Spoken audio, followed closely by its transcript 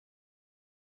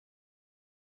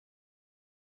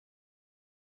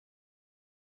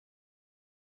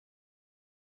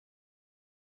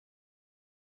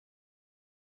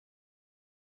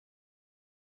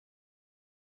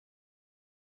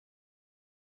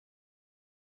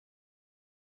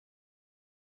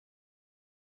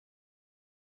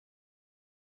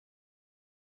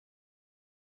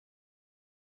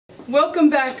Welcome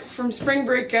back from spring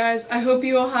break, guys. I hope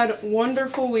you all had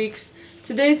wonderful weeks.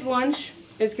 Today's lunch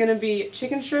is going to be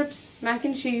chicken strips, mac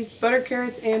and cheese, butter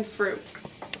carrots, and fruit.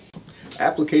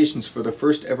 Applications for the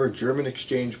first ever German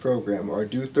exchange program are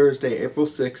due Thursday, April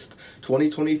 6th,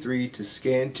 2023 to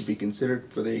scan to be considered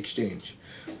for the exchange.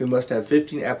 We must have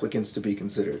 15 applicants to be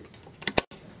considered.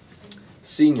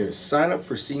 Seniors, sign up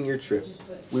for senior trip.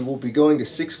 We will be going to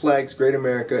Six Flags Great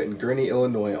America in Gurnee,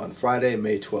 Illinois on Friday,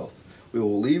 May 12th. We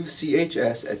will leave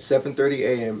CHS at 7:30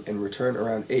 a.m. and return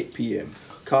around 8 p.m.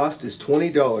 Cost is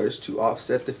 $20 to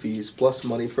offset the fees plus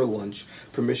money for lunch.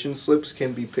 Permission slips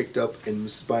can be picked up in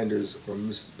Mrs. Binder's or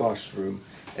Mrs. Bosch's room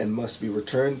and must be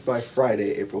returned by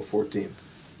Friday, April 14th.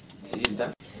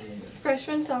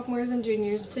 Freshmen, sophomores, and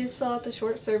juniors, please fill out the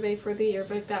short survey for the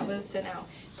yearbook that was sent out.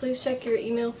 Please check your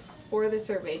email for the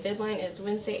survey. Deadline is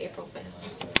Wednesday, April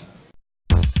 5th.